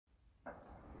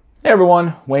Hey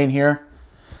everyone, Wayne here.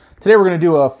 Today we're going to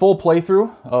do a full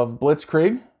playthrough of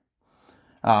Blitzkrieg.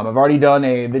 I've already done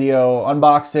a video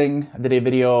unboxing, I did a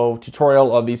video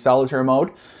tutorial of the solitaire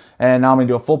mode, and now I'm going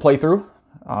to do a full playthrough.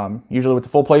 Usually with the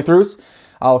full playthroughs,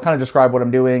 I'll kind of describe what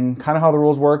I'm doing, kind of how the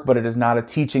rules work, but it is not a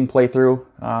teaching playthrough.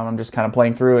 I'm just kind of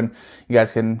playing through and you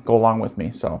guys can go along with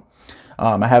me. So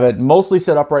I have it mostly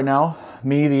set up right now.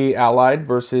 Me, the Allied,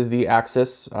 versus the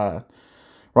Axis,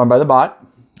 run by the bot.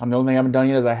 The only thing I haven't done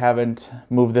yet is I haven't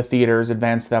moved the theaters,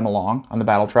 advanced them along on the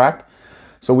battle track.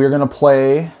 So we're going to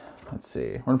play, let's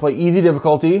see, we're going to play easy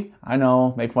difficulty. I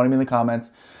know, make fun of me in the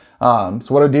comments. So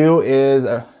what I do is,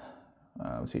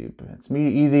 let's see, it's me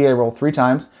easy, I roll 3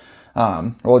 times.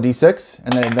 Roll a d6,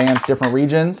 and then advance different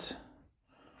regions.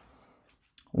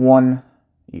 1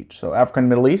 each. So Africa and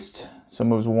Middle East, so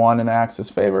moves 1 in the Axis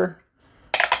favor.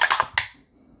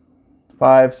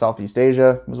 5, Southeast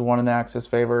Asia, moves 1 in the Axis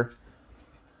favor.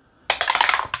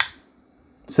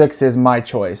 6 is my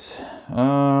choice.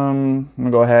 I'm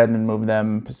gonna go ahead and move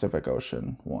them Pacific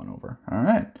Ocean 1 over. All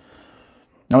right.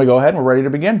 Now we go ahead and we're ready to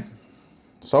begin.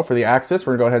 So for the Axis,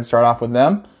 we're gonna go ahead and start off with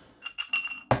them.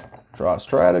 Draw a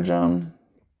stratagem.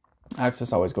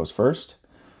 Axis always goes first.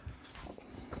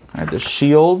 I have the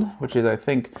shield, which is, I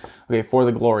think, okay, for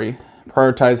the glory.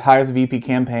 Prioritize highest VP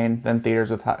campaign, then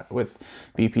theaters with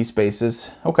VP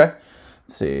spaces. Okay.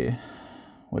 Let's see.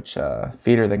 Which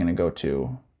theater they're gonna go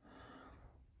to.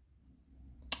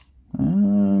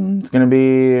 It's going to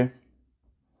be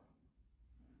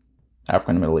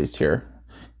Africa and Middle East here.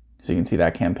 So you can see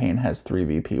that campaign has 3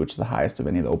 VP, which is the highest of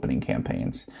any of the opening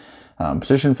campaigns.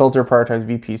 Position filter, prioritize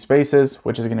VP spaces,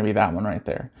 which is going to be that one right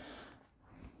there.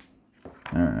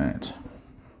 All right.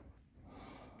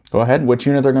 Go ahead. Which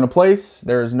unit they're going to place.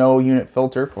 There is no unit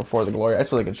filter for the glory. I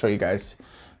suppose I could show you guys,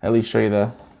 at least show you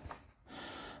the...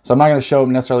 So I'm not going to show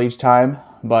them necessarily each time,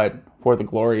 but for the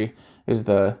glory is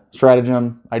the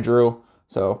stratagem I drew.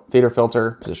 So theater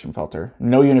filter, position filter,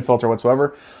 no unit filter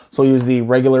whatsoever. So we'll use the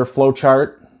regular flow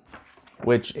chart,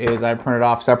 which is I printed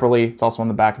off separately. It's also on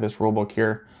the back of this rulebook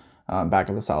here, back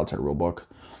of the solitaire rulebook.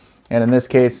 And in this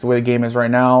case, the way the game is right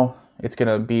now, it's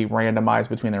gonna be randomized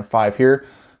between their 5 here.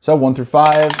 So 1 through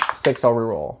 5, 6 I'll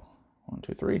reroll. 1,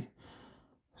 2, 3.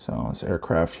 So this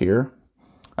aircraft here.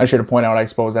 I should have pointed out, I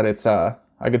suppose, that it's I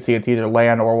could see it's either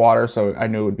land or water, so I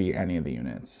knew it would be any of the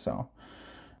units. So, all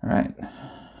right.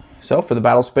 So for the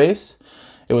battle space,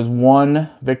 it was 1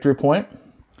 victory point.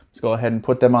 Let's go ahead and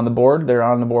put them on the board. They're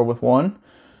on the board with 1.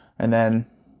 And then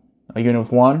a unit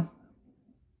with 1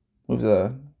 moves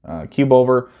a cube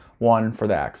over, 1 for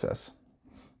the Axis.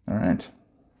 All right.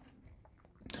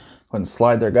 Go ahead and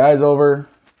slide their guys over.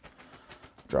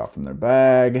 Draw from their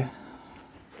bag.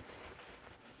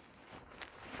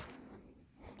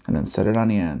 And then set it on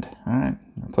the end. All right,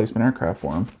 replacement aircraft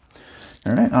for them.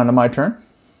 All right, on to my turn.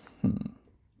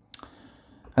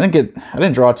 I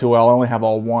didn't draw too well. I only have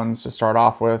all 1s to start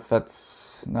off with.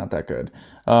 That's not that good.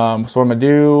 So what I'm gonna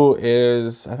do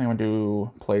is, I think I'm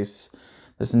gonna place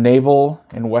this naval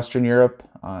in Western Europe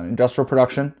on industrial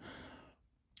production.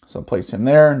 So place him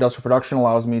there. Industrial production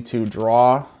allows me to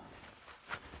draw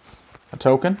a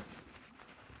token.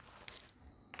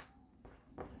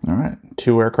 All right,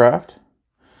 2 aircraft.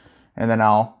 And then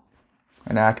I'll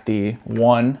enact the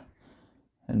 1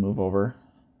 and move over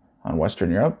on Western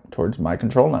Europe towards my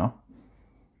control now.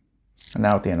 And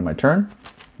now at the end of my turn,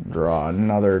 draw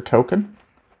another token.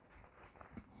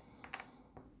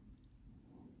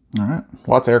 All right,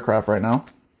 lots of aircraft right now.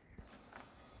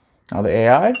 Now the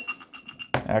AI,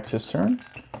 Axis turn.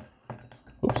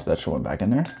 Oops, that should went back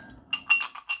in there.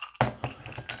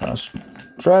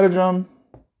 Stratagem,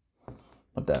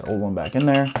 put that old one back in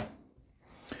there.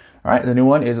 All right, the new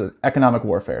one is economic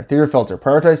warfare. Theater filter.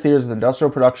 Prioritize theaters with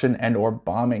industrial production and or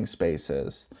bombing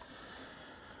spaces.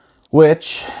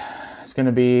 Which is going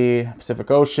to be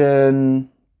Pacific Ocean,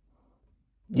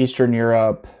 Eastern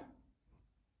Europe,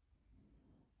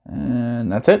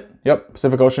 and that's it. Yep,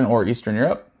 Pacific Ocean or Eastern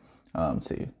Europe. Let's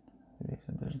see.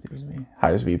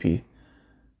 Highest VP.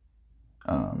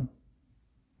 I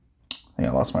think I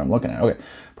lost what I'm looking at. Okay.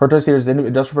 Prioritize theaters with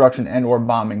industrial production and or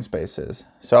bombing spaces.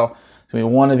 So it's going to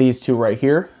be one of these 2 right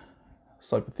here.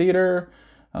 Select the theater.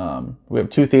 We have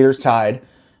 2 theaters tied.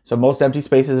 So most empty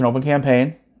spaces in open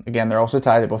campaign. Again, they're also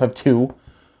tied. They both have 2.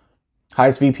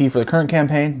 Highest VP for the current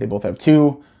campaign. They both have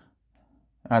 2.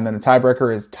 And then the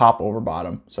tiebreaker is top over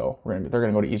bottom. So they're going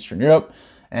to go to Eastern Europe.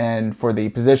 And for the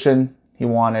position, he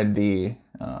wanted the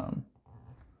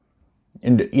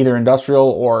either industrial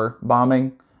or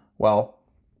bombing. Well,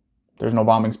 there's no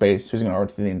bombing space. Who's going to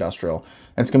order to the industrial?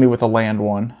 And it's going to be with a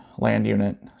land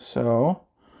unit. So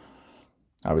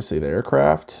obviously the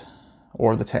aircraft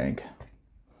or the tank.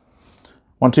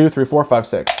 1, 2, 3, 4, 5,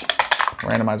 6.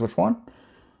 Randomize which one.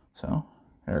 So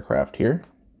aircraft here.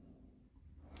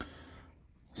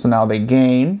 So now they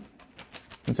gain,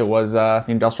 since it was the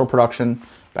industrial production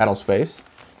battle space,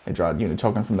 they draw a unit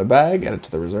token from the bag, add it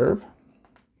to the reserve.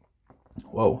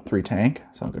 Whoa, 3 tank.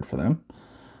 It's not good for them.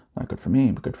 Not good for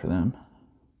me, but good for them.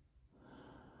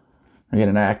 We get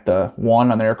an act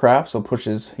 1 on the aircraft, so it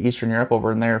pushes Eastern Europe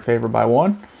over in their favor by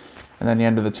 1. And then the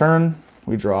end of the turn,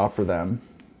 we draw for them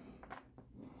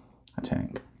a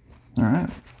tank. All right.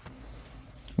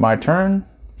 My turn.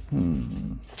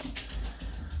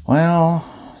 Well,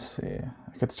 let's see.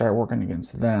 I could start working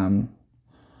against them.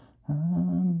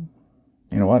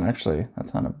 You know what? Actually,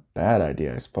 that's not a bad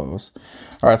idea, I suppose.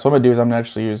 All right, so what I'm going to do is I'm going to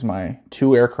actually use my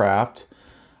 2 aircraft.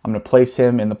 I'm going to place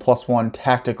him in the +1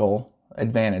 tactical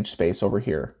advantage space over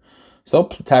here. So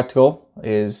tactical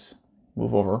is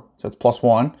move over. So it's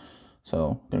 +1.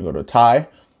 So I'm going to go to a tie.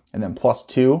 And then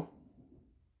 +2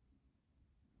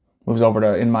 moves over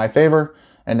to in my favor.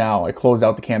 And now I closed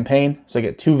out the campaign. So I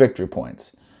get 2 victory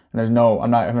points. And there's no, I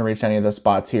haven't reached any of the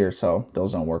spots here, so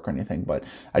those don't work or anything. But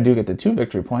I do get the 2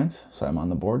 victory points. So I'm on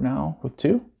the board now with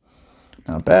 2.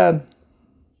 Not bad.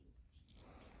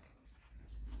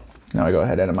 Now I go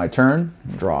ahead and end my turn,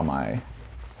 draw my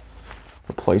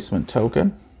replacement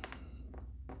token.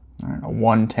 All right, a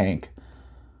 1 tank.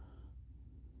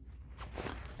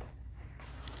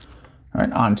 All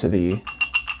right, on to the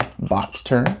bot's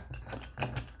turn.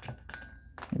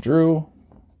 I drew.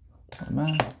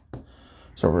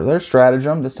 So over their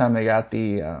stratagem, this time they got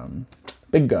the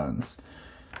big guns.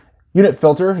 Unit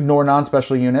filter, ignore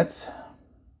non-special units.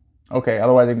 Okay,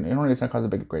 otherwise it's not cause a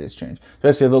big greatest change. So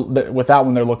basically, with that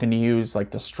one, they're looking to use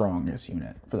like the strongest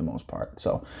unit for the most part.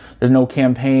 So there's no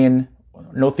campaign,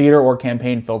 no theater or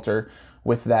campaign filter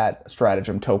with that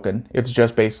stratagem token. It's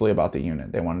just basically about the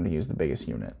unit. They wanted to use the biggest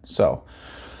unit. So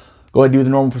go ahead and do the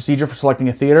normal procedure for selecting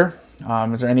a theater.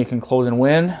 Is there any you can close and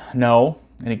win? No.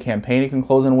 Any campaign you can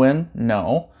close and win?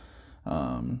 No.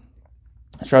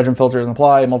 Stratagem filter doesn't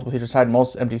apply. Multiple theaters tied in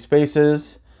most empty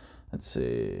spaces. Let's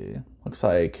see. Looks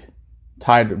like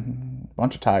tied, a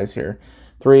bunch of ties here.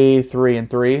 3, 3, and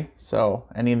 3. So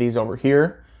any of these over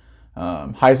here.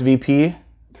 Highest VP,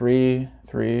 3,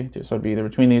 3. 2. So it'd be either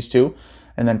between these two.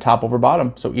 And then top over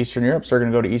bottom. So Eastern Europe. So they're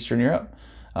going to go to Eastern Europe.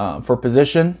 For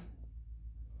position,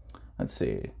 let's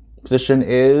see. Position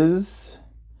is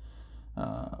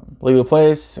legal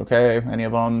place. Okay, any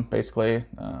of them basically.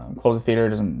 Close the theater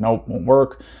nope, won't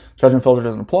work. Stratagem filter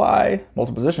doesn't apply.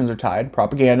 Multiple positions are tied.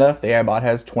 Propaganda, if the AI bot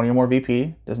has 20 or more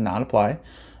VP, does not apply.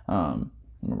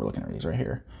 We're looking at these right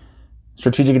here.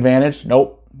 Strategic advantage,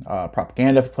 nope.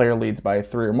 Propaganda, if a player leads by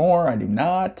 3 or more, I do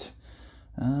not.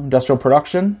 Industrial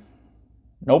production,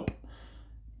 nope.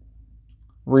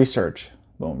 Research,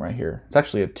 boom, right here. It's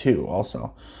actually a 2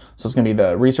 also. So it's going to be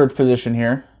the research position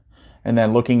here. And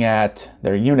then looking at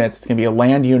their units, it's going to be a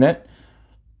land unit.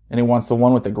 And he wants the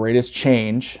one with the greatest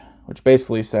change, which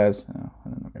basically says, I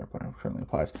don't know if it currently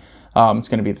applies. It's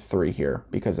going to be the 3 here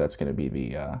because that's going to be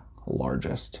the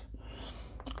largest.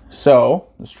 So,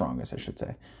 the strongest, I should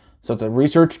say. So it's a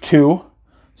research 2.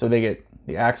 So they get,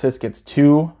 the Axis gets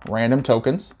 2 random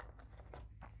tokens.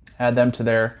 Add them to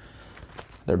their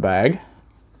bag.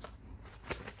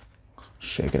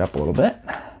 Shake it up a little bit.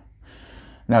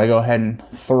 Now we go ahead and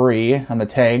 3 on the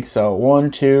tank. So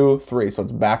 1, 2, 3. So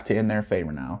it's back to in their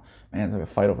favor now. Man, it's like a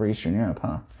fight over Eastern Europe,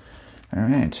 huh? All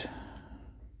right.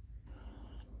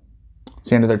 It's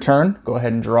the end of their turn. Go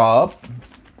ahead and draw up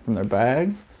from their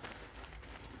bag.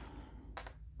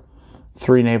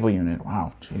 3 naval unit.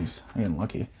 Wow, jeez, I'm getting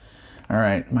lucky. All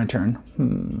right, my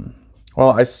turn.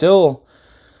 Well, I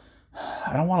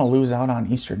don't want to lose out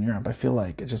on Eastern Europe. I feel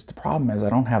like it's just the problem is I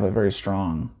don't have a very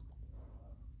strong.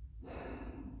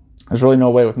 There's really no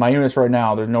way with my units right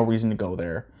now. There's no reason to go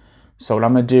there. So what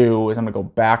I'm going to do is I'm going to go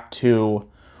back to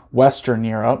Western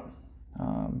Europe.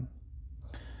 I'm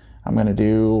going to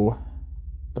do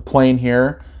the plane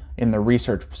here in the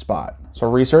research spot. So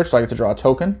research, so I get to draw a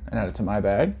token and add it to my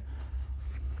bag.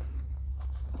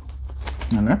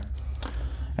 Okay.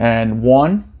 And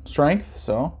 1 strength,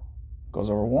 so goes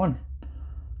over 1.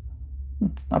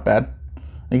 Not bad.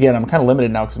 Again, I'm kind of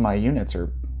limited now because my units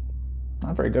are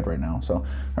not very good right now. So, all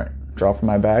right, draw from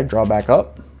my bag, draw back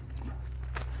up,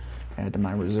 add to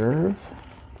my reserve.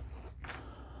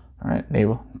 All right,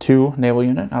 2 naval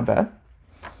unit, not bad.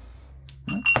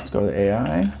 Right, let's go to the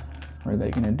AI. What are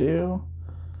they gonna do?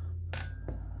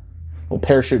 Little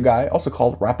parachute guy, also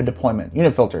called rapid deployment.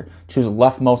 Unit filter, choose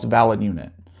leftmost valid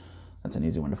unit. That's an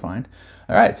easy one to find.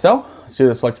 All right, so let's do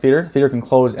the select theater. Theater can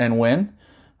close and win.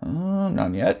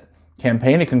 None yet.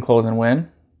 Campaign, it can close and win.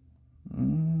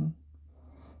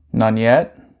 None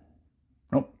yet.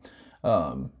 Nope.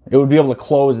 It would be able to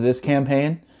close this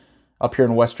campaign up here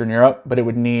in Western Europe, but it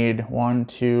would need 1,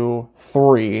 2,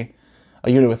 3,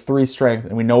 a unit with 3 strength,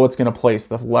 and we know it's going to place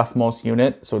the leftmost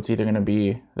unit, so it's either going to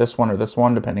be this one or this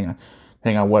one, depending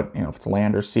on what, if it's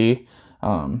land or sea.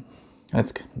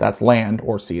 That's land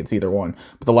or sea, it's either one.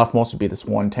 But the leftmost would be this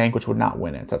one tank, which would not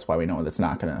win it. So that's why we know that's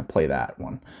not going to play that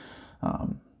one.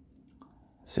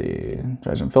 Let's see,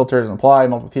 dredge and filters and apply,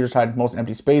 multiple theaters tied, most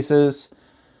empty spaces.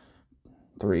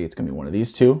 3, it's going to be one of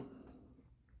these two.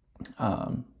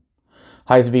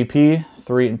 Highest VP,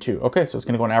 3 and 2. Okay, so it's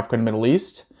going to go in Africa and Middle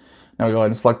East. Now we go ahead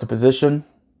and select a position.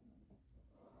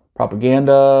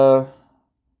 Propaganda,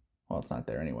 well, it's not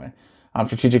there anyway.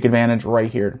 Strategic advantage right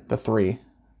here, the 3.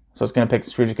 So it's going to pick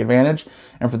strategic advantage.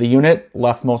 And for the unit,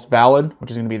 leftmost valid,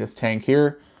 which is going to be this tank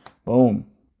here. Boom.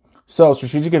 So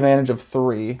strategic advantage of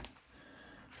 3.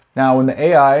 Now when the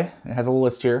AI, it has a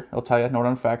list here, it'll tell you, note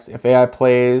on effects. If AI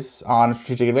plays on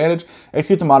strategic advantage,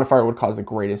 execute the modifier would cause the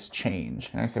greatest change.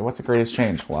 And I say, what's the greatest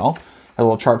change? Well, a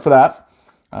little chart for that.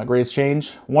 Greatest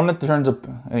change, one that turns up,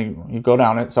 and you go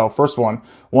down it. So first one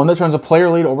that turns a player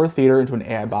lead over a theater into an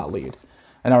AI bot lead.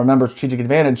 And now remember, strategic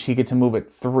advantage, he gets to move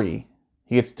it 3.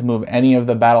 He gets to move any of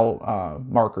the battle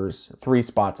markers 3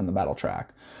 spots on the battle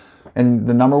track. And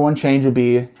the number 1 change would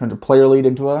be turns a player lead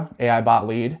into a AI bot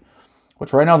lead,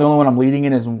 which right now the only one I'm leading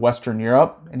in is Western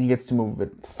Europe, and he gets to move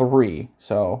it 3.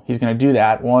 So he's going to do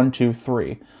that. 1, 2,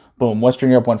 3. Boom. Western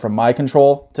Europe went from my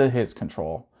control to his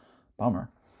control. Bummer.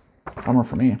 Bummer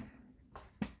for me.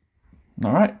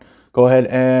 All right. Go ahead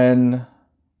and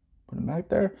put him back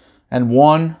there. And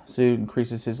 1, so it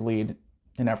increases his lead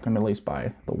in Africa and Middle East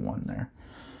by the 1 there.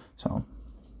 So,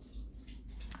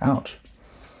 ouch.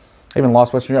 I even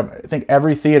lost Western Europe. I think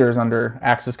every theater is under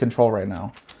Axis control right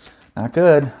now. Not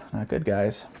good. Not good,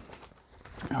 guys.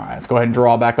 All right, let's go ahead and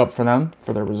draw back up for them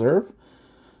for their reserve.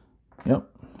 Yep.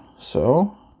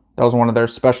 So, that was one of their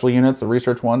special units, the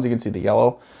research ones. You can see the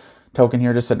yellow token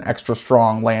here, just an extra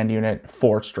strong land unit,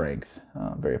 4 strength.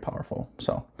 Very powerful.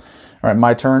 So, all right,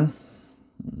 my turn.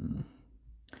 I'm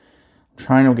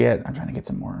trying to get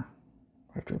some more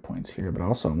victory points here, but I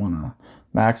also want to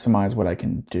maximize what I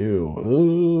can do.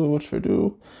 Ooh, what should I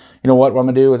do? You know what? What I'm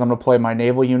going to do is I'm going to play my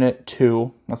naval unit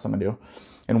 2. That's what I'm going to do.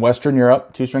 In Western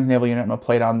Europe, 2 strength naval unit. I'm going to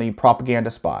play it on the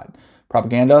propaganda spot.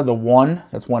 Propaganda, the 1,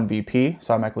 that's 1 VP,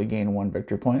 so I automatically gain 1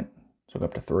 victory point. So go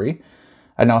up to 3.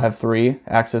 I now have 3.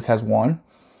 Axis has 1.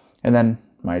 And then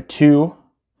my 2,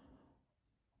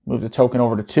 move the token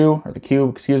over to 2, or the cube,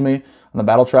 excuse me, on the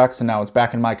battle track. So now it's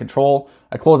back in my control.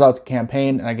 I close out the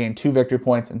campaign and I gain 2 victory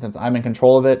points. And since I'm in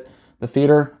control of it, the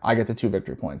theater, I get the 2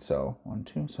 victory points. So 1,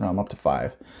 2, so now I'm up to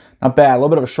 5. Not bad, a little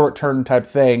bit of a short turn type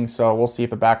thing. So we'll see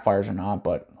if it backfires or not,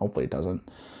 but hopefully it doesn't.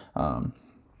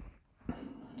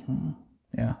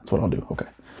 Yeah, that's what I'll do. Okay.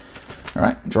 All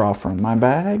right, draw from my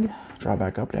bag. Draw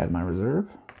back up to add my reserve.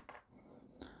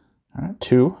 All right,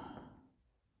 2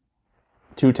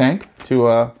 tank,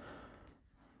 2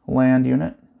 land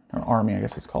unit, or army, I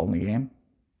guess it's called in the game.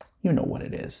 You know what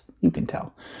it is. You can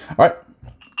tell. All right,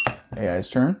 AI's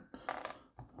turn.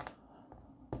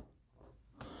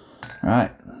 All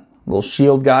right, little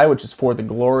shield guy, which is for the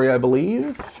glory, I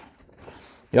believe.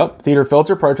 Yep, theater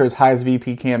filter, prioritize highest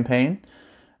VP campaign,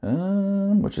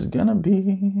 which is gonna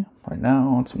be, right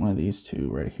now, it's one of these 2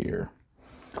 right here.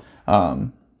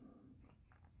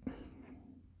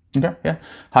 Okay, yeah.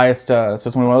 Highest, so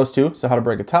it's one of those 2. So how to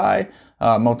break a tie.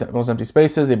 Most empty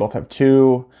spaces, they both have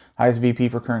 2. Highest VP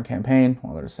for current campaign,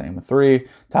 well, they're the same with 3.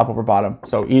 Top over bottom.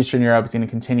 So Eastern Europe, it's going to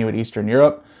continue at Eastern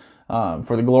Europe.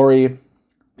 For the glory,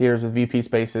 theaters with VP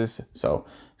spaces, so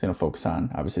it's going to focus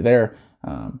on, obviously there.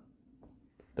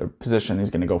 The position is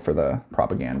going to go for the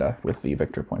propaganda with the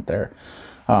victory point there.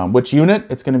 Which unit?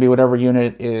 It's going to be whatever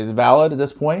unit is valid at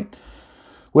this point,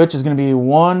 which is going to be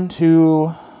 1,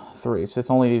 2, 3. So it's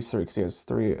only these 3 because he has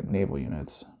 3 naval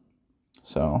units.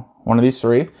 So one of these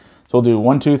 3. So we'll do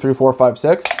 1, 2, 3, 4, 5,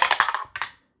 6.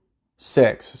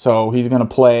 6. So he's going to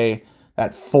play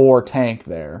that 4 tank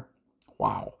there.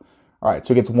 Wow. All right.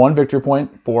 So he gets 1 victory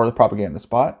point for the propaganda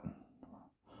spot.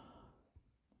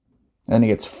 And he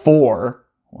gets 4.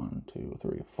 1, 2,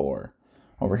 3, 4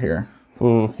 over here.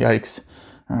 Ooh, yikes.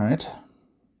 All right.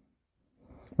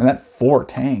 And that 4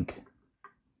 tank.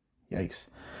 Yikes.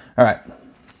 All right.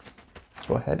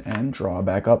 Go ahead and draw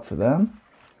back up for them.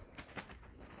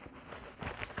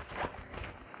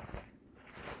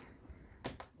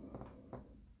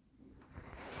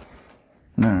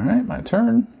 All right, my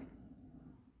turn.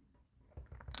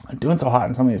 I'm doing so hot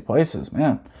in some of these places,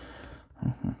 man.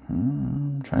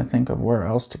 I'm trying to think of where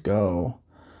else to go.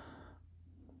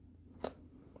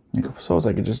 suppose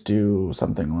I could just do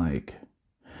something like,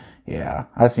 yeah,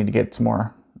 I just need to get some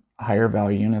more higher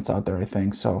value units out there, I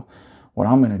think. So what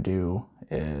I'm going to do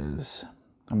is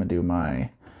I'm going to do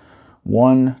my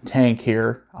 1 tank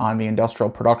here on the industrial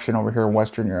production over here in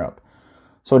Western Europe.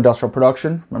 So industrial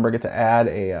production, remember I get to add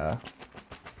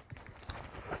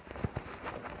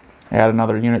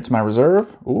another unit to my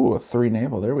reserve. Ooh, a 3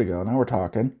 naval, there we go, now we're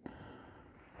talking.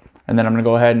 And then I'm going to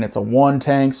go ahead and it's a 1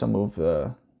 tank, so move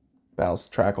the battles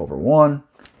track over 1.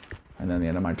 And then the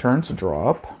end of my turn, so draw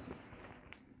up.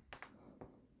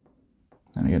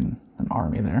 And again, an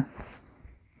army there.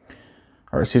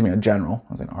 Or excuse me, a general.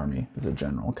 I was like army. It's a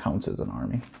general. Counts as an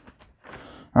army.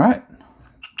 All right.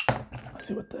 Let's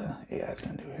see what the AI is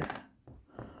going to do here.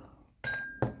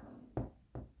 All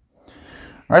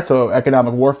right, so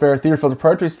economic warfare. Theater filter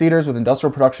prioritize theaters with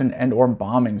industrial production and or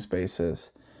bombing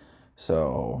spaces.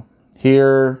 So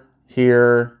here,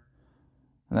 here,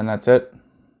 and then that's it.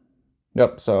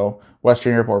 Yep, so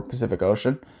Western Europe or Pacific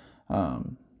Ocean.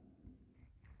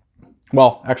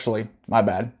 Well, actually, my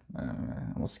bad. I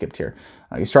almost skipped here.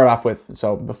 You start off with,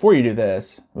 so before you do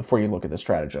this, before you look at the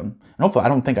stratagem, and hopefully I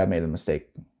don't think I made a mistake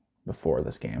before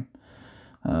this game.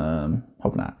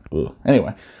 Hope not. Ugh.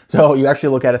 Anyway, so you actually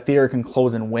look at a theater can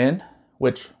close and win,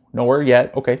 which nowhere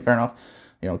yet. Okay, fair enough.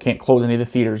 You know, can't close any of the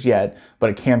theaters yet, but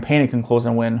a campaign it can close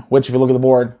and win, which if you look at the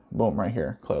board, boom, right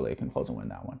here, clearly it can close and win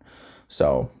that one.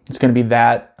 So it's going to be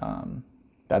that,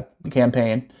 that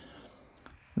campaign.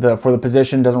 For the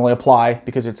position doesn't really apply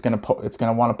because it's going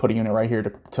to want to put a unit right here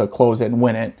to close it and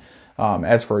win it.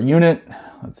 As for a unit,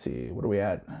 let's see, what are we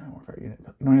at?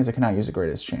 Units that cannot use the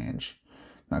greatest change.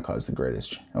 Not cause the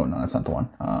greatest. Oh no, that's not the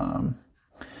one.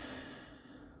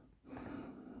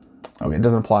 Okay, it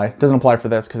doesn't apply. It doesn't apply for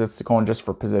this because it's going just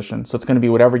for position. So it's going to be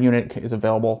whatever unit is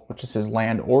available, which is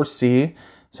land or sea.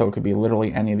 So it could be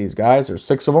literally any of these guys. There's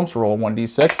 6 of them, so roll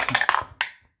 1d6.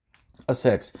 A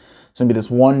 6. So it's going to be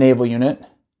this 1 naval unit.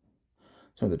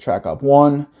 So the track up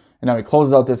 1. And now he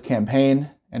closes out this campaign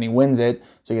and he wins it.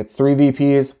 So he gets 3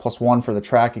 VPs plus 1 for the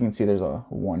track. You can see there's a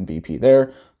 1 VP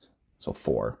there. So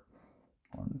 4.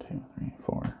 1, 2, 3,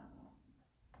 4.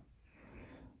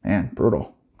 Man,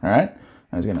 brutal. All right.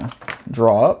 I was going to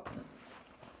draw up.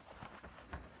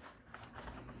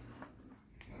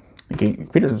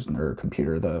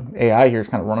 The AI here is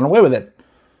kind of running away with it.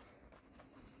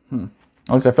 At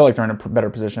least I feel like they're in a better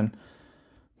position.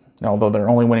 Although they're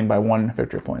only winning by 1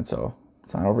 victory point, so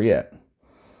it's not over yet.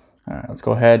 All right, let's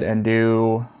go ahead and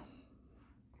do...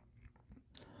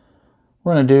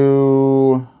 We're going to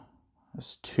do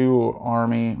this 2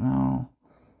 army. No.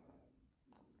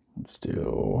 Let's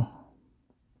do...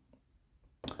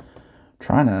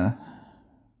 Trying to...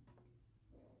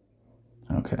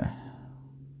 Okay.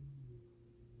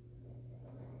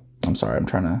 I'm sorry, I'm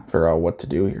trying to figure out what to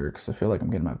do here because I feel like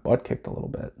I'm getting my butt kicked a little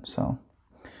bit. So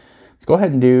let's go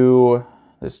ahead and do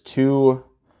this 2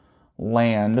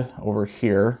 land over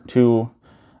here, 2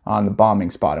 on the bombing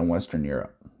spot in Western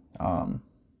Europe.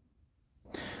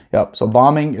 Yep, so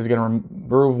bombing is going to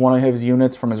remove 1 of his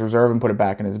units from his reserve and put it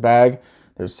back in his bag.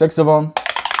 There's 6 of them.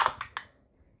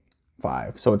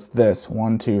 5. So it's this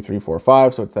 1, 2, 3, 4,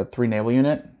 5. So it's that 3 naval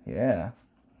unit. Yeah,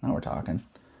 now we're talking.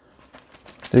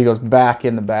 So he goes back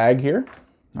in the bag here.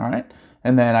 All right.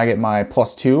 And then I get my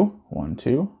 +2, 1,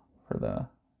 2 for the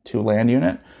 2 land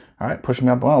unit. All right, pushing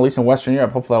me up. Well, at least in Western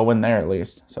Europe, hopefully I'll win there at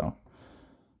least. So, all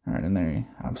right, and there you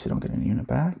obviously don't get any unit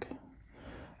back.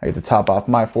 I get to top off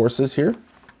my forces here.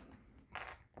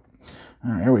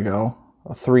 All right, here we go.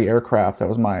 A 3 aircraft. That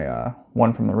was my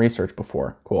one from the research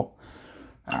before. Cool.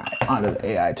 All right, on to the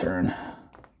AI turn.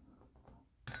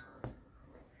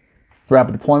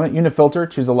 Rapid deployment, unit filter,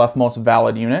 choose the leftmost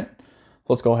valid unit.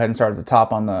 Let's go ahead and start at the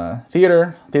top on the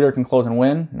theater. Theater can close and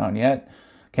win, none yet.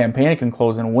 Campaign can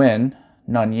close and win,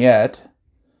 none yet.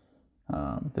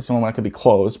 This one could be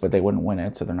closed, but they wouldn't win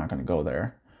it, so they're not going to go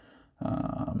there.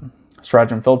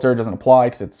 Stratagem filter doesn't apply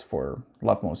because it's for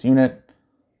leftmost unit.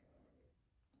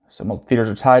 So theaters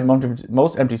are tied.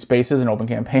 Most empty spaces in open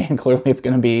campaign. Clearly, it's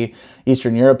going to be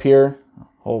Eastern Europe here. A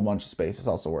whole bunch of space is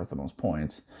also worth the most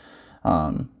points.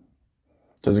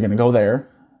 So is it going to go there?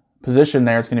 Position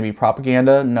there, it's going to be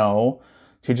propaganda, no.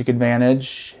 Strategic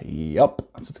advantage, yep.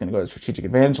 So it's going to go to strategic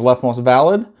advantage, leftmost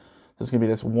valid. So it's going to be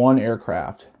this 1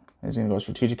 aircraft. It's going to go to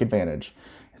strategic advantage,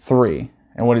 3.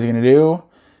 And what he's going to do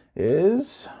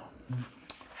is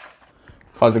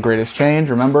cause the greatest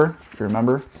change, remember? If you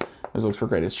remember, this looks for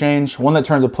greatest change. 1 that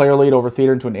turns a player lead over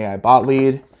theater into an AI bot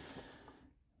lead.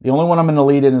 The only one I'm going to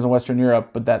lead in is in Western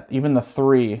Europe, but that even the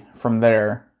 3 from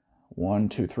there, 1,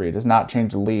 2, 3, does not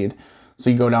change the lead. So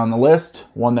you go down the list,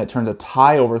 1 that turns a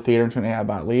tie over theater into an AI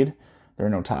bot lead. There are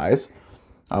no ties.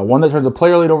 One that turns a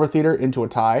player lead over theater into a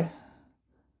tie.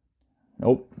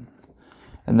 Nope.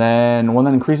 And then one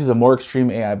that increases a more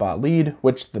extreme AI bot lead,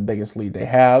 which the biggest lead they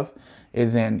have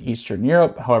is in Eastern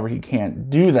Europe. However, he can't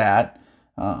do that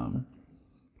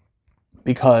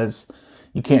because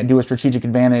you can't do a strategic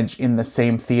advantage in the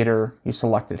same theater you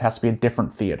selected. It has to be a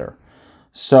different theater.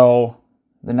 So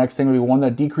the next thing would be one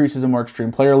that decreases a more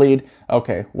extreme player lead.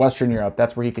 Okay, Western Europe,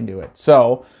 that's where he can do it.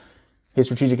 So his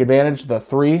strategic advantage, the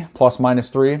 3 plus minus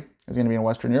 3, is going to be in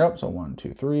Western Europe. So 1,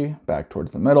 2, 3, back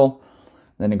towards the middle.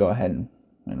 Then you go ahead and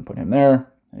I'm going to put him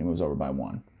there, and he moves over by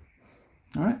 1.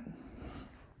 All right.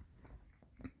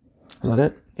 Is that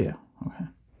it? Yeah, okay.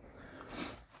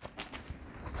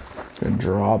 Good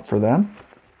draw up for them.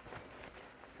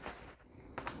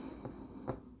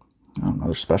 Oh,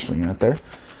 another special unit there.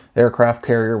 Aircraft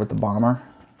carrier with the bomber.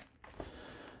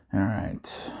 All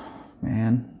right.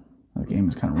 Man, the game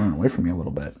is kind of running away from me a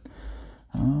little bit.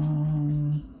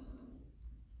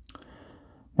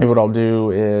 Maybe what I'll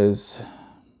do is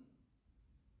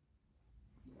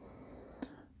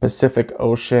Pacific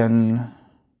Ocean.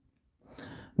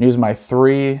 Use my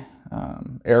 3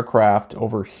 aircraft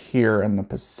over here in the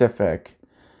Pacific.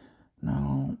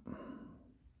 No.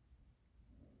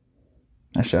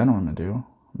 Actually, I know what I'm going to do. I'm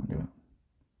going to do it.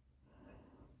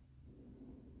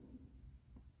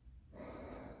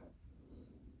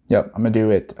 Yep, I'm going to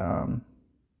do it.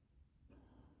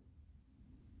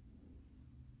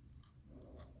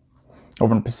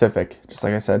 Over in the Pacific, just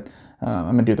like I said. I'm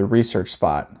going to do the research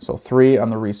spot. So 3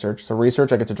 on the research. So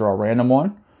research, I get to draw a random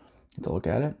one. Get to look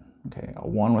at it. Okay, a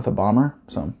 1 with a bomber.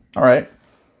 So, all right.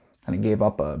 Kind of gave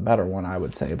up a better one, I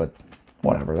would say, but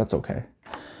whatever, that's okay.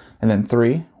 And then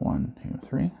 3, 1, 2,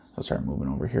 3. So start moving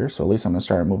over here. So at least I'm going to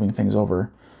start moving things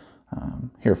over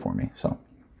here for me. So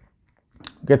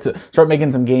get to start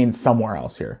making some gains somewhere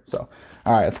else here. So,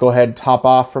 all right, let's go ahead and top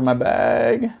off from my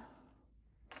bag.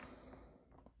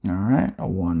 All right, a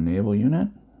 1 naval unit.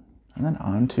 And then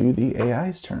on to the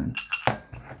AI's turn.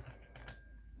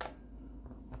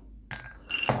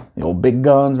 The old big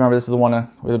guns. Remember, this is the one where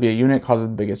there'll be a unit causes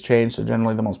the biggest change, so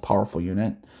generally the most powerful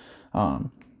unit.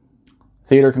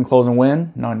 Theater can close and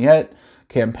win. None yet.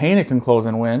 Campaign, it can close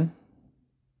and win.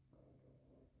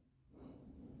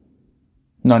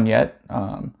 None yet.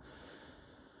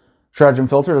 Stratagem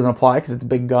filter doesn't apply because it's a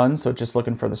big gun, so it's just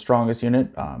looking for the strongest unit.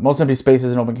 Most empty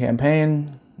spaces in open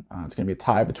campaign. It's going to be a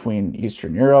tie between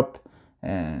Eastern Europe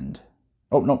and...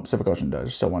 Oh, no, Pacific Ocean does.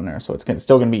 There's still one there. So it's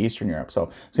still going to be Eastern Europe. So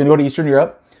it's going to go to Eastern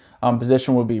Europe.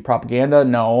 Position would be propaganda.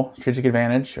 No. Strategic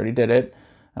advantage. Already did it.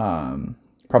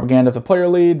 Propaganda if the player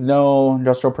leads. No.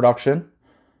 Industrial production.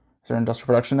 Is there industrial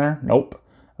production there? Nope.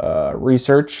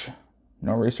 Research.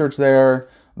 No research there.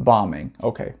 Bombing.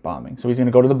 Okay, bombing. So he's going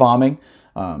to go to the bombing.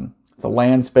 It's a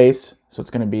land space. So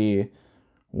it's going to be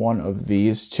one of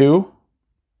these 2.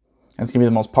 And it's going to be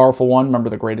the most powerful one. Remember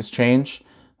the greatest change.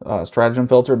 Stratagem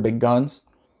filter, big guns.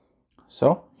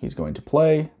 So he's going to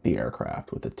play the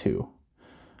aircraft with a 2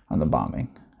 on the bombing.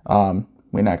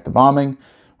 We enact the bombing,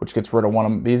 which gets rid of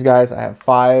one of these guys. I have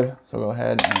 5, so go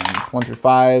ahead and 1 through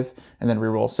 5, and then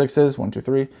reroll 6s. 1, 2,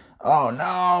 3. Oh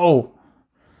no!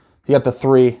 He got the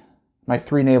 3. My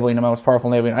 3 naval unit, my most powerful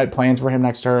naval unit. I had plans for him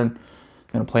next turn. I'm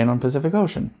gonna play him on Pacific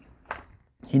Ocean.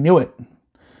 He knew it.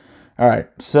 All right,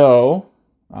 so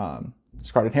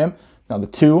discarded him. Now the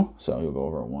 2, so you'll go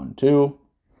over 1, 2,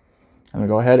 and we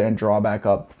go ahead and draw back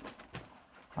up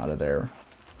out of their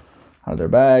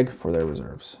bag for their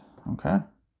reserves. Okay. All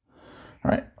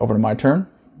right, over to my turn.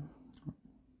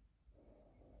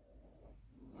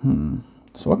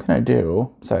 So what can I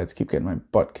do besides keep getting my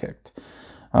butt kicked?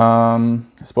 I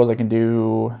suppose I can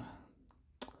do.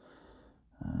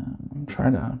 Try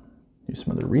to do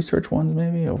some of the research ones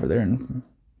maybe over there.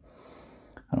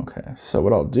 Okay, so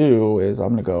what I'll do is I'm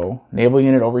gonna go naval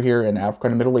unit over here in Africa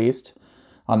and Middle East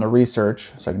on the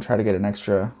research, so I can try to get an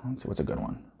extra. Let's see what's a good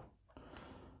one.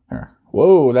 Here.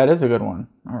 Whoa, that is a good one.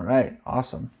 All right,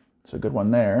 awesome. It's a good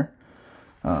one there.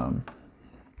 And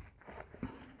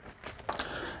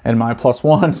my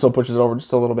 +1 still pushes it over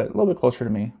just a little bit closer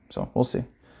to me. So we'll see.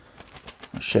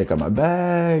 I'll shake up my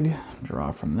bag,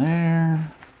 draw from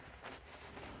there.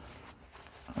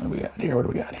 What do we got here? What do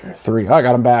we got here? 3. Oh, I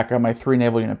got him back. I got my 3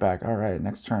 naval unit back. All right,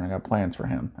 next turn. I got plans for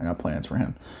him. All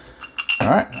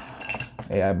right.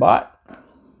 AI bot.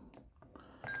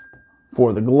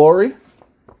 For the glory.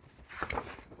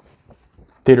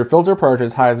 Theater filter,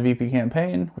 prioritize highest VP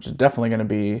campaign, which is definitely going to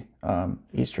be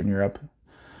Eastern Europe.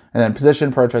 And then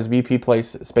position, prioritize VP place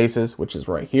spaces, which is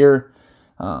right here.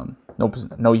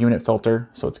 No unit filter,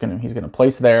 so he's gonna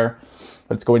place there.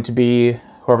 But it's going to be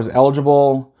whoever's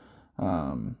eligible.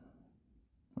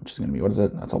 which is going to be, what is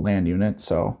it? That's a land unit,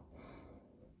 so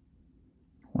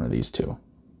one of these two.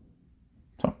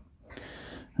 So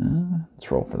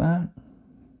let's roll for that.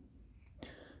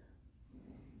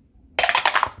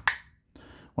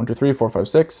 1, 2, 3, 4, 5,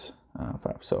 6,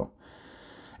 5. So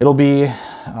it'll be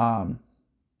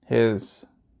his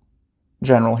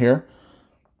general here.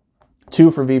 2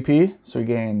 for VP, so he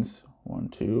gains 1,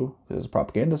 2, because it's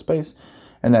propaganda space.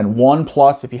 And then 1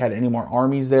 plus if he had any more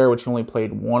armies there, which he only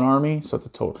played 1 army. So it's a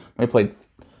total. He played,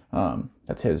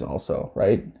 that's his also,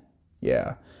 right?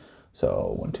 Yeah.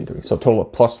 So 1, 2, 3. So total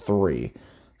of plus 3.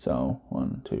 So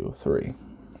 1, 2, 3.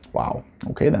 Wow.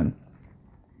 Okay then.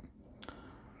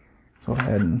 Let's go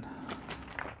ahead and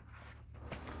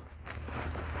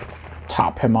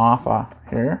top him off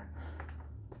here.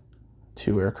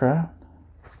 2 aircraft.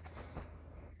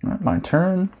 All right, my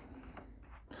turn.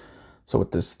 So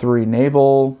with this 3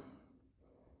 naval,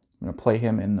 I'm going to play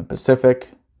him in the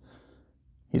Pacific.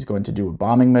 He's going to do a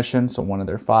bombing mission, so one of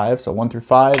their 5. So 1 through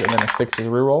 5, and then a 6 is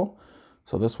reroll.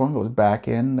 So this one goes back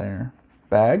in their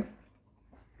bag.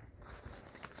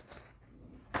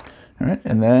 All right,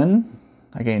 and then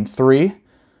I gain 3.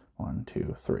 1,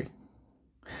 2, 3.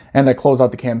 And I close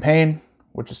out the campaign,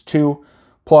 which is 2.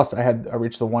 Plus, I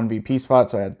reached the 1 VP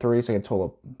spot, so I had 3, so I get a total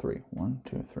of 3. 1,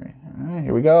 2, 3. All right,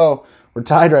 here we go. We're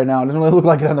tied right now. It doesn't really look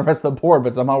like it on the rest of the board,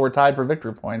 but somehow we're tied for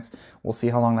victory points. We'll see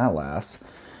how long that lasts.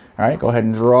 All right, go ahead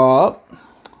and draw up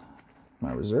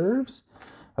my reserves.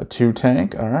 A 2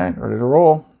 tank. All right, ready to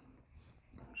roll.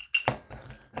 All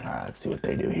right, let's see what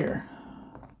they do here.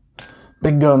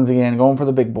 Big guns again, going for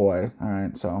the big boy. All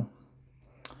right, so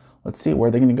let's see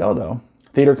where they're going to go, though.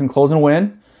 Theater can close and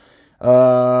win.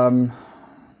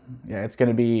 Yeah, it's going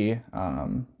to be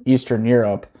Eastern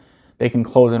Europe. They can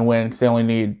close and win because they only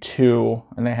need 2,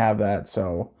 and they have that.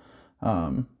 So,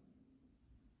 yeah,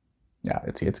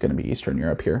 it's going to be Eastern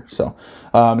Europe here. So,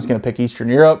 I'm just going to pick Eastern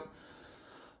Europe.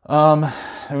 I'm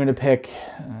going to pick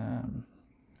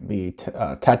the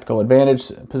tactical advantage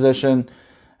position,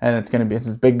 and it's going to be,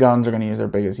 since big guns are going to use their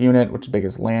biggest unit, which the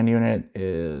biggest land unit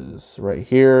is right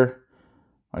here.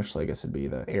 Actually, I guess it'd be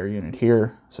the air unit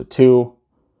here. So 2.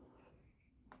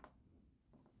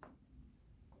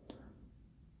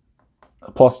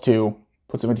 Plus 2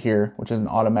 puts them in here, which is an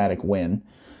automatic win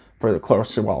for the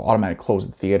close. Well, automatic close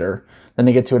the theater. Then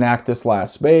they get to enact this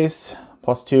last space.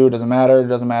 Plus 2 doesn't matter.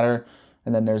 Doesn't matter.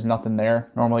 And then there's nothing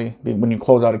there. Normally, when you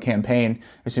close out a campaign,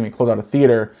 excuse me, close out a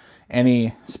theater,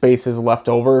 any spaces left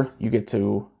over, you get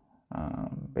to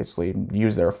basically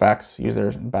use their effects, use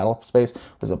their battle space.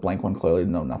 There's a blank one, clearly,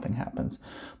 no, nothing happens.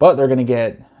 But they're going to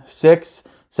get 6,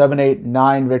 7, 8,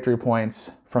 9 victory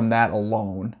points from that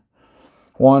alone.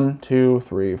 1, 2,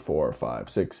 3, 4, 5,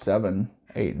 6, 7,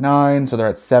 8, 9. So they're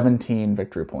at 17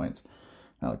 victory points.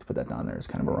 I like to put that down there as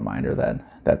kind of a reminder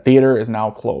that that theater is now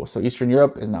closed. So Eastern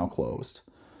Europe is now closed.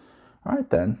 All right,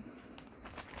 then.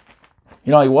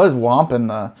 You know, he was womping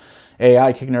the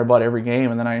AI, kicking their butt every game,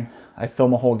 and then I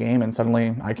film a whole game, and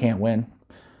suddenly I can't win.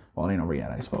 Well, it ain't over yet,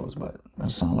 I suppose, but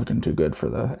it's not looking too good for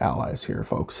the allies here,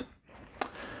 folks.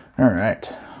 All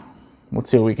right. Let's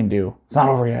see what we can do. It's not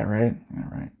over yet, right? All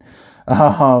right.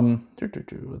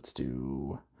 Let's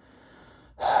do...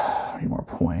 Need more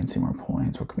points,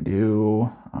 What can we do?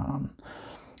 I'm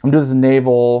going to do this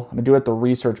naval. I'm going to do it at the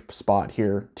research spot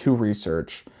here. 2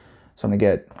 research. So I'm going to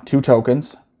get 2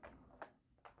 tokens.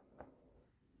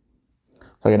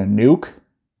 So I get a nuke.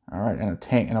 All right, and a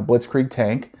tank, and a Blitzkrieg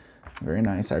tank. Very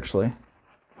nice, actually.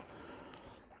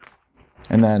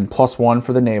 And then +1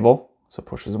 for the naval. So it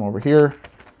pushes them over here.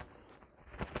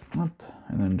 Up.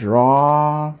 And then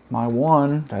draw my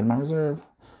 1. Died in my reserve.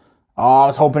 Oh, I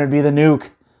was hoping it'd be the nuke.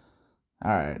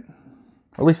 All right.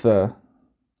 Or at least the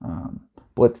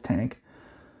Blitz tank.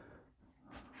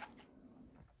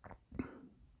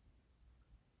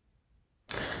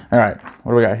 All right.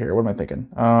 What do we got here? What am I thinking?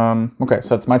 Okay,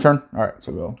 so it's my turn. All right,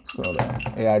 so go to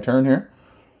the AI turn here.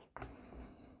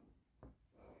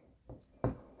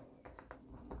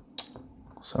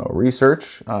 So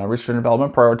research and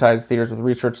development, prioritize theaters with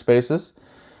research spaces,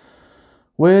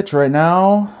 which right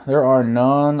now there are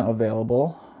none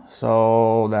available.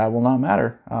 So that will not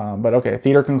matter. But okay,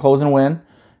 theater can close and win.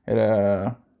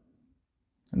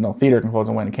 No, theater can close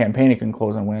and win. A campaign can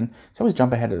close and win. So always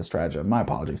jump ahead of the stratagem. My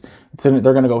apologies. They're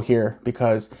going to go here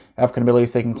because Africa and Middle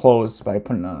East, they can close by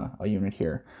putting a unit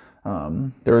here.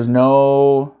 There is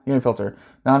no unit filter.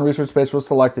 Non-research space was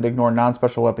selected. Ignore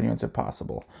non-special weapon units if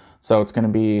possible. So it's going to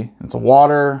be, it's a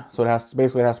water. So it has to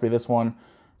be this one.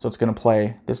 So it's going to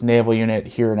play this naval unit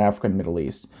here in Africa and Middle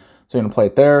East. So you're going to play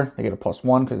it there. They get a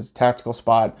 +1 because it's a tactical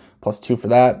spot. +2 for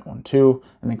that. 1, 2.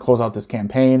 And then close out this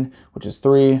campaign, which is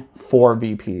 3, 4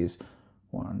 VPs.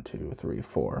 1, 2, 3,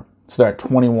 4. So they're at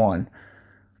 21.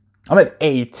 I'm at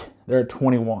 8. They're at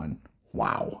 21.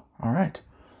 Wow. All right.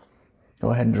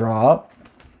 Go ahead and draw up.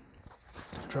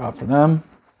 Draw up for them.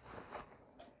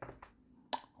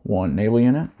 1 naval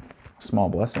unit. Small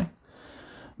blessing.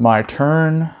 My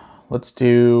turn. Let's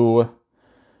do...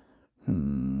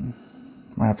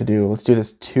 let's do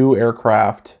this 2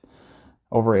 aircraft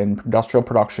over in industrial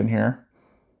production here.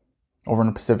 Over in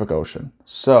the Pacific Ocean.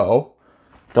 So,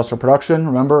 industrial production,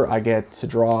 remember, I get to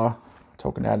draw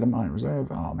token to add to my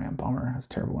reserve. Oh man, bummer. That's a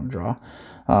terrible one to draw.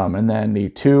 And then the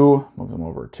 2, move them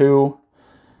over 2.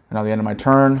 And at the end of my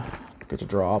turn, I get to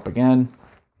draw up again.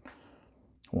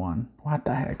 1. What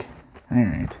the heck? All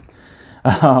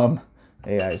right.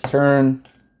 AI's turn.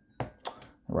 The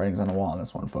writing's on the wall on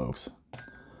this one, folks.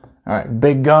 All right,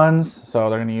 big guns. So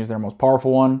they're going to use their most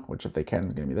powerful one, which if they can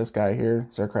is going to be this guy here,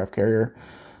 this aircraft carrier.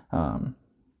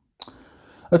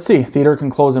 Let's see. Theater can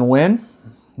close and win.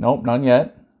 Nope, none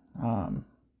yet.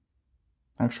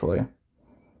 Actually,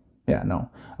 yeah, no.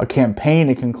 A campaign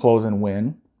it can close and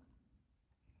win.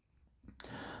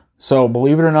 So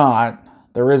believe it or not,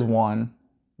 there is one.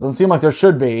 Doesn't seem like there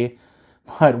should be,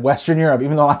 but Western Europe,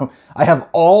 even though I have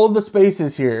all of the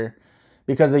spaces here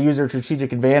because they use their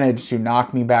strategic advantage to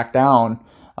knock me back down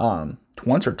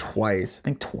once or twice, I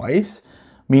think twice,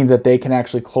 means that they can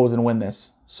actually close and win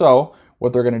this. So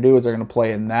what they're going to do is they're going to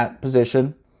play in that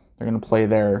position. They're going to play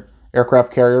their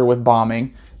aircraft carrier with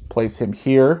bombing, place him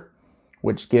here,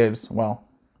 which gives, well,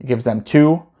 it gives them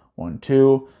 2, 1,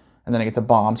 2, and then I get to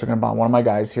bomb. So they're going to bomb one of my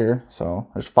guys here. So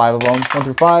there's 5 of them, 1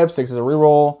 through 5, 6 is a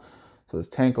reroll. So this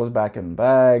tank goes back in the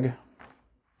bag.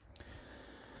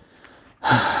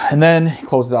 And then he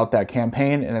closes out that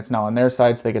campaign, and it's now on their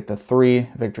side, so they get the 3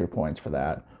 victory points for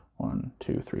that. 1,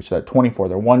 2, 3. So that 24.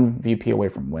 They're 1 VP away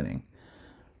from winning.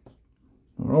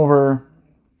 Move over.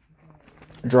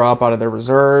 Draw up out of their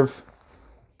reserve.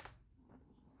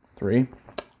 3.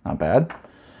 Not bad.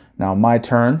 Now my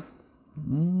turn.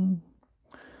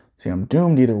 See, I'm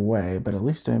doomed either way, but at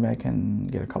least maybe I can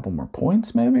get a couple more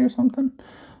points maybe or something.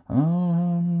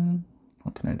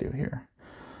 What can I do here?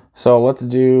 So I'll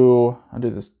do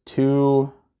this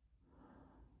 2.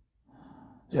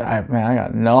 Yeah, man, I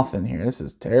got nothing here. This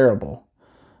is terrible.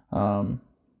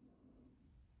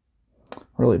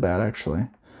 Really bad, actually.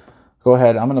 Go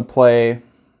ahead. I'm going to play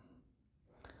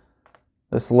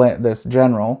this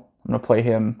general. I'm going to play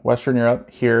him Western Europe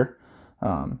here.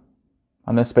 On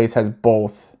this space has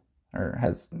both, or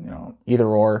has, either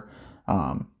or.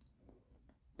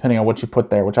 Depending on what you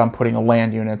put there, which I'm putting a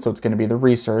land unit, so it's going to be the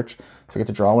research. So I get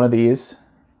to draw one of these.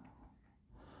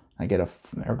 I get a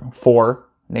 4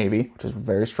 Navy, which is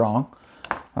very strong.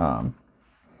 And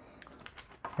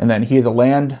then he is a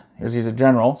land. He's a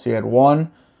general. So you had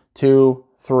 1, 2,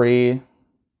 3,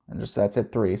 and just that's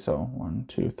it, 3. So 1,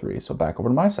 2, 3. So back over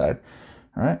to my side.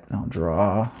 All right, I'll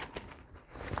draw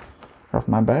off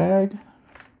my bag.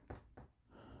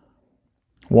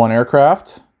 1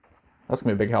 aircraft. That's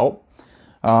gonna be a big help.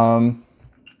 AI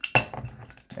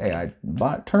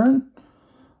bot turn.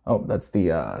 Oh, that's the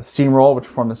steamroll, which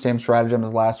performed the same stratagem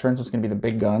as last turn. So it's gonna be the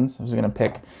big guns. So he's gonna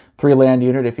pick 3 land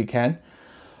unit if he can.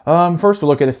 First, we'll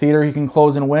look at a theater he can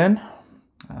close and win.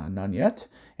 None yet.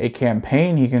 A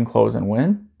campaign he can close and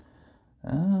win.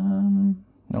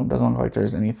 Nope, doesn't look like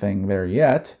there's anything there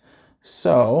yet.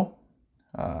 So,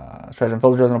 stratagem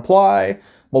filter doesn't apply.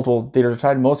 Multiple theaters are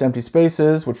tied. Most empty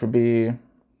spaces, which would be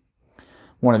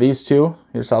one of these 2,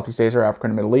 either Southeast Asia or Africa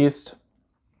and Middle East.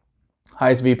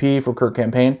 Highest VP for current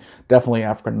campaign, definitely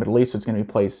Africa and Middle East. So it's going to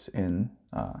be placed in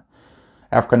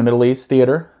Africa and Middle East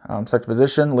theater. Select a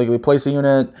position, legally place a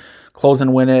unit, close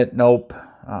and win it. Nope.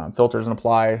 Filter doesn't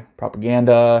apply.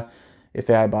 Propaganda, if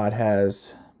AI bot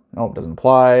has, nope, doesn't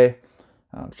apply.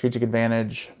 Strategic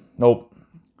advantage, nope.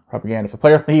 Propaganda if the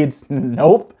player leads,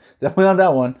 nope, definitely not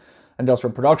that one.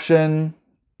 Industrial production,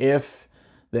 if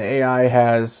the AI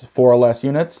has 4 or less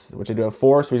units, which I do have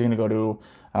 4, so he's going to go to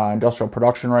industrial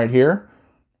production right here.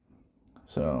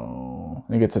 So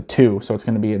he gets a 2, so it's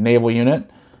going to be a naval unit.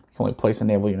 You can only place a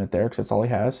naval unit there because that's all he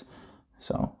has.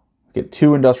 So get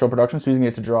 2 industrial production, so he's going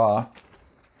to get to draw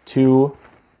 2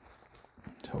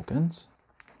 tokens.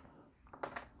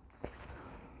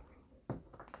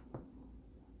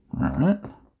 All right.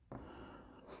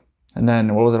 And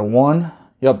then what was it, a 1?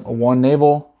 Yep, a 1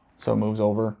 naval, so it moves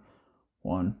over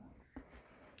 1.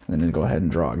 And then go ahead and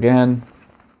draw again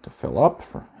to fill up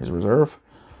for his reserve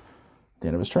at the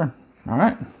end of his turn. All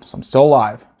right, so I'm still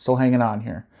alive, still hanging on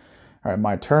here. All right,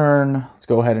 my turn. Let's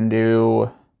go ahead and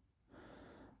do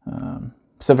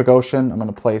Pacific Ocean. I'm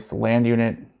going to place the land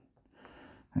unit.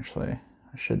 Actually,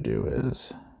 I should do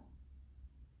is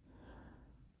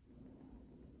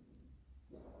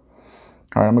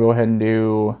All right, I'm gonna go ahead and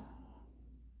do,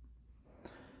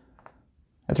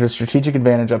 if there's a strategic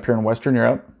advantage up here in Western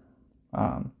Europe,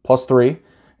 +3. And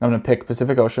I'm gonna pick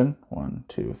Pacific Ocean, 1,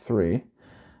 2, 3. And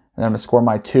then I'm gonna score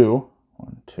my 2,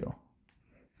 1, 2.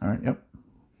 All right, yep.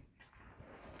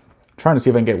 Trying to see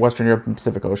if I can get Western Europe and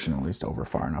Pacific Ocean at least over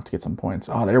far enough to get some points.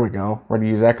 Oh, there we go. Ready to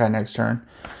use that guy next turn.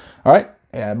 All right,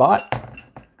 yeah, I bought.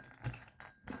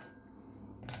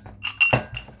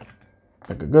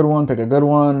 Pick a good one, pick a good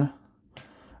one.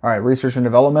 All right, research and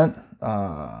development.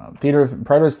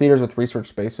 Prioritize theaters with research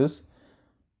spaces.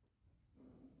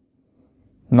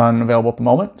 None available at the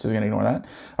moment, so he's gonna ignore that.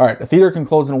 All right, a theater can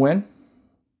close and win.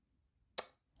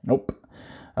 Nope.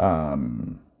 Yeah,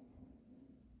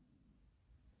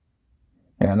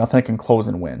 nothing can close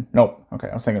and win. Nope. Okay,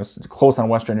 I was thinking it was close on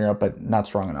Western Europe, but not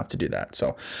strong enough to do that.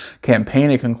 So,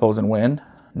 campaign, it can close and win.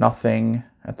 Nothing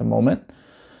at the moment.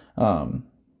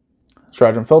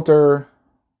 Stratagem filter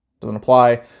doesn't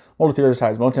apply. Multi theater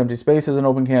size, most empty spaces in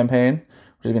open campaign,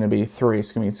 which is going to be 3.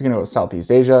 It's going to go to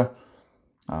Southeast Asia.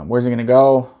 Where's he going to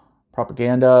go?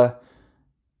 Propaganda.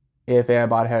 If AI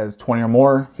bot has 20 or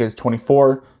more, he has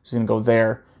 24. So he's going to go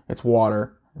there. It's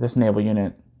water. This naval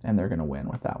unit. And they're going to win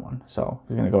with that one. So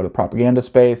he's going to go to propaganda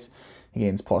space. He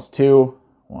gains +2.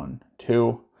 1,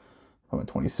 2.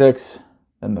 26.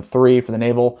 Then the 3 for the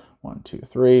naval. 1, 2,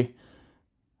 3.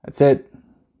 That's it.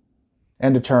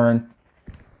 End of turn.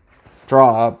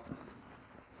 Draw up.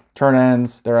 Turn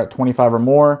ends. They're at 25 or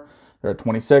more. They're at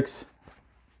 26.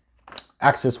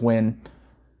 Axis win.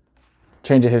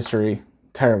 Change of history.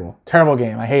 Terrible. Terrible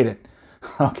game. I hate it.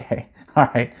 Okay. All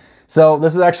right. So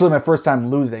this is actually my first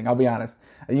time losing. I'll be honest.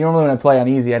 Normally when I play on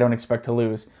easy, I don't expect to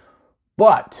lose.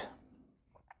 But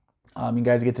you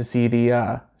guys get to see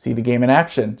the game in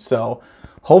action. So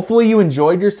hopefully you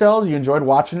enjoyed yourselves. You enjoyed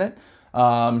watching it.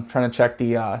 Trying to check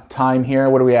the time here.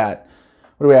 What are we at?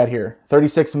 What are we at here?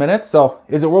 36 minutes. So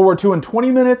is it World War II in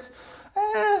 20 minutes?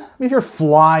 If you're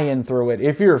flying through it.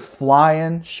 If you're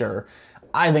flying, sure.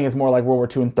 I think it's more like World War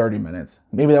II in 30 minutes.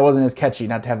 Maybe that wasn't as catchy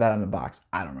not to have that on the box.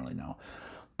 I don't really know.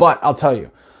 But I'll tell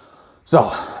you. So,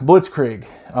 Blitzkrieg.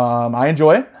 I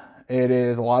enjoy it. It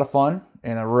is a lot of fun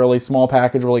in a really small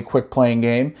package, really quick playing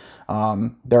game.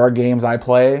 There are games I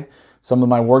play, some of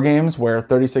my war games, where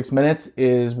 36 minutes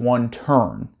is 1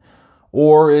 turn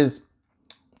or is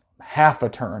half a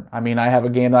turn. I mean, I have a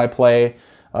game that I play,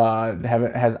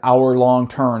 has hour-long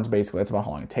turns, basically. That's about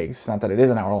how long it takes. It's not that it is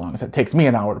an hour long. It takes me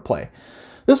an hour to play.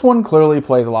 This one clearly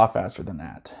plays a lot faster than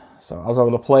that. So I was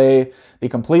able to play the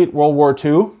complete World War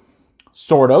II,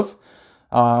 sort of.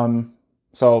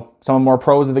 So some more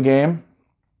pros of the game,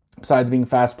 besides being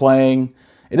fast playing,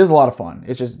 it is a lot of fun.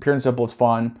 It's just pure and simple. It's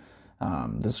fun.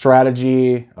 The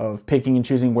strategy of picking and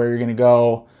choosing where you're going to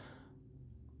go,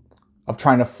 of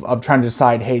trying to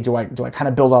decide, hey, do I kind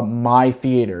of build up my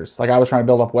theaters? Like I was trying to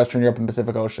build up Western Europe and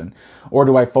Pacific Ocean, or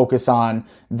do I focus on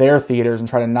their theaters and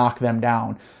try to knock them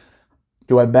down?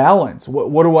 Do I balance?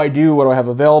 What do I do? What do I have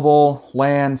available?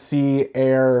 Land, sea,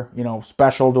 air,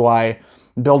 special. Do I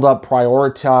build up do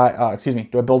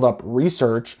I build up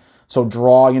research? So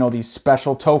draw, these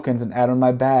special tokens and add them in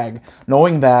my bag,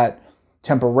 knowing that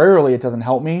temporarily it doesn't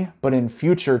help me, but in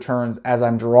future turns, as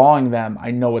I'm drawing them,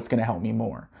 I know it's going to help me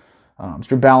more. So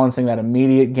you're balancing that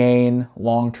immediate gain,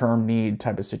 long-term need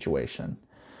type of situation.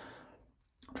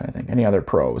 I'm trying to think, any other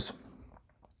pros?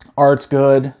 Art's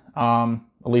good,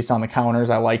 at least on the counters,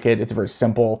 I like it. It's very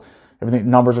simple. Everything,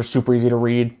 numbers are super easy to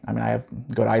read. I mean, I have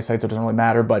good eyesight, so it doesn't really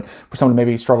matter, but for someone who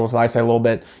maybe struggles with eyesight a little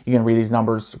bit, you can read these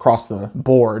numbers across the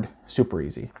board, super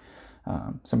easy.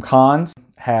 Some cons,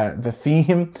 the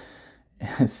theme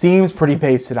seems pretty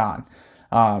pasted on.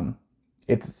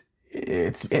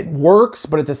 It works,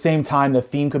 but at the same time, the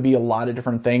theme could be a lot of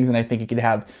different things, and I think you could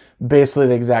have basically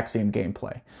the exact same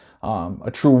gameplay. A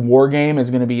true war game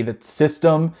is going to be that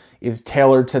system is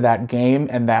tailored to that game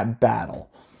and that battle.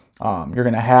 You're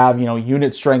going to have,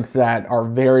 unit strengths that are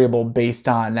variable based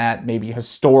on that maybe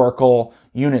historical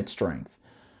unit strength.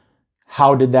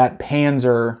 How did that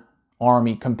Panzer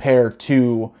army compare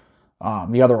to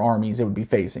the other armies it would be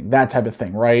facing? That type of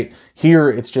thing, right? Here,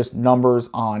 it's just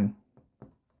numbers on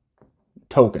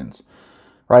tokens,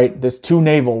 right? This 2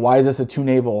 naval, why is this a 2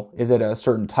 naval? Is it a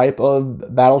certain type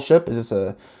of battleship? Is this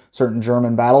a certain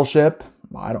German battleship?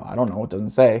 I don't know. It doesn't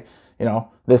say.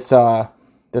 This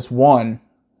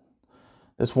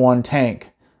one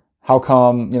tank. How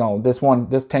come,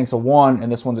 this tank's a 1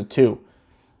 and this one's a 2?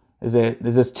 Is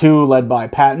this 2 led by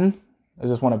Patton? Is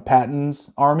this one of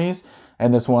Patton's armies?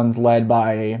 And this one's led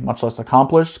by a much less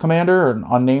accomplished commander or an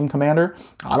unnamed commander?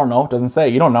 I don't know. It doesn't say.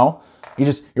 You don't know.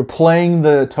 You're playing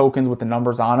the tokens with the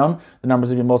numbers on them. The numbers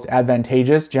that are most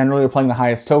advantageous. Generally, you're playing the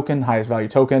highest token, highest value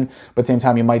token, but at the same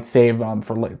time, you might save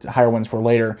for higher ones for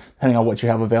later, depending on what you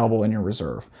have available in your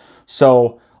reserve.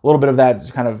 So a little bit of that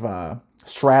is kind of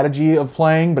strategy of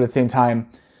playing, but at the same time,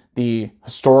 the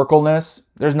historicalness,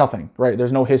 there's nothing, right?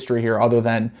 There's no history here other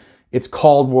than it's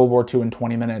called World War II in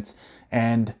 20 minutes,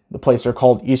 and the places are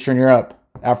called Eastern Europe,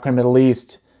 Africa and Middle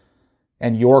East,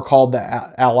 and you're called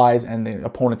the Allies, and the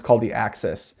opponent's called the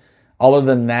Axis. Other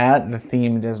than that, the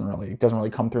theme doesn't really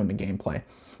come through in the gameplay,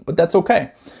 but that's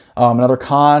okay. Another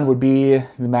con would be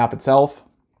the map itself.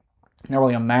 Not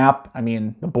really a map. I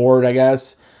mean, the board, I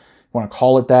guess. You want to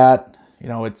call it that. You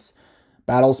know, it's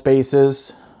battle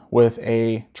spaces with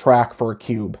a track for a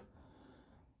cube.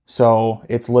 So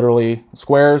it's literally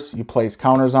squares, you place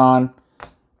counters on,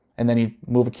 and then you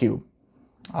move a cube.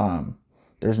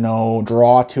 There's no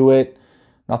draw to it.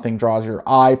 Nothing draws your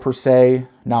eye per se.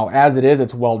 Now, as it is,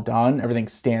 it's well done. Everything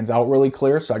stands out really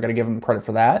clear, so I got to give them credit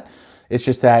for that. It's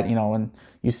just that, you know, when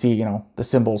you see, you know, the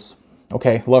symbols.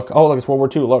 Okay, look. Oh, look, it's World War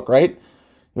II. Look, right?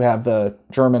 You have the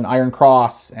German Iron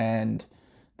Cross and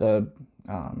the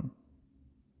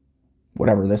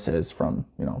whatever this is from,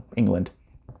 you know, England.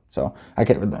 So I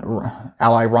can't remember the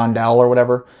Ally Rondell or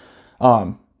whatever.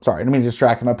 Sorry, I didn't mean to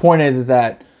distract. My point is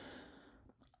that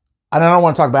I don't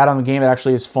want to talk bad on the game. It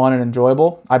actually is fun and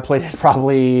enjoyable. I played it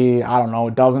probably, I don't know,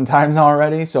 a dozen times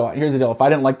already. So here's the deal. If I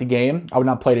didn't like the game, I would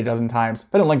not play it a dozen times.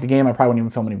 If I didn't like the game, I probably wouldn't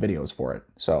even film any videos for it.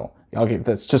 So, okay,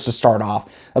 that's just to start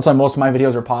off. That's why most of my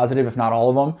videos are positive, if not all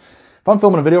of them. If I'm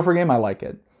filming a video for a game, I like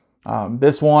it.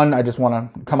 This one, I just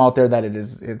want to come out there that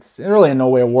it's really in no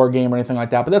way a war game or anything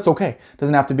like that, but that's okay. It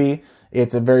doesn't have to be.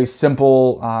 It's a very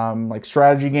simple, like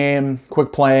strategy game,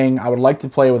 quick playing. I would like to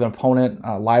play with an opponent,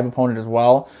 a live opponent as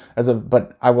well.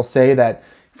 But I will say that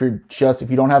if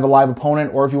you don't have a live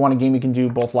opponent, or if you want a game you can do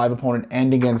both live opponent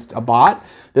and against a bot,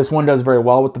 this one does very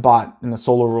well with the bot in the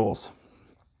solo rules.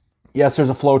 Yes, there's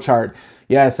a flow chart.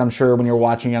 Yes, I'm sure when you're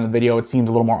watching on the video, it seems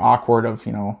a little more awkward of,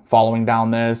 you know, following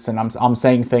down this. And I'm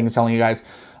saying things, telling you guys,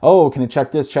 oh, can it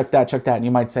check this, check that, check that. And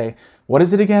you might say, what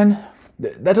is it again?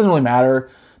 That doesn't really matter.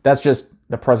 That's just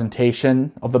the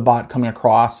presentation of the bot coming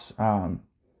across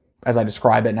as I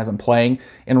describe it and as I'm playing.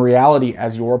 In reality,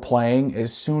 as you're playing,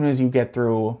 as soon as you get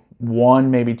through one,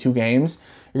 maybe two games,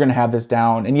 you're going to have this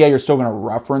down. And yeah, you're still going to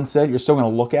reference it. You're still going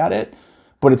to look at it.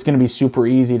 But it's going to be super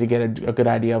easy to get a good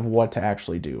idea of what to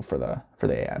actually do for the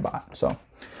AI bot. So,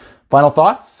 final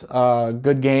thoughts.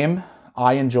 Good game.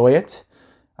 I enjoy it.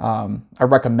 I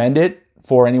recommend it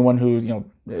for anyone who, you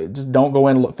know, just don't go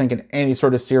in thinking any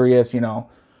sort of serious, you know,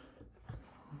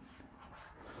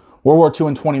 World War II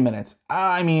in 20 minutes.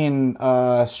 I mean,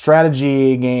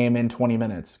 strategy game in 20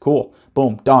 minutes. Cool.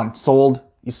 Boom. Done. Sold.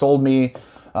 You sold me.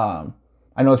 I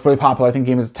know it's really popular. I think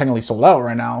the game is technically sold out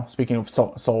right now. Speaking of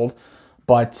sold.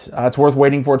 But it's worth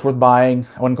waiting for. It's worth buying.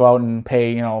 I wouldn't go out and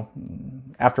pay, you know,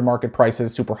 aftermarket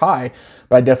prices super high.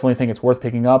 But I definitely think it's worth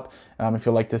picking up if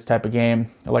you like this type of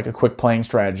game. I like a quick playing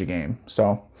strategy game.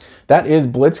 So that is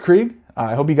Blitzkrieg.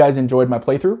 I hope you guys enjoyed my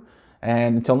playthrough.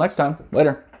 And until next time,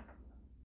 later.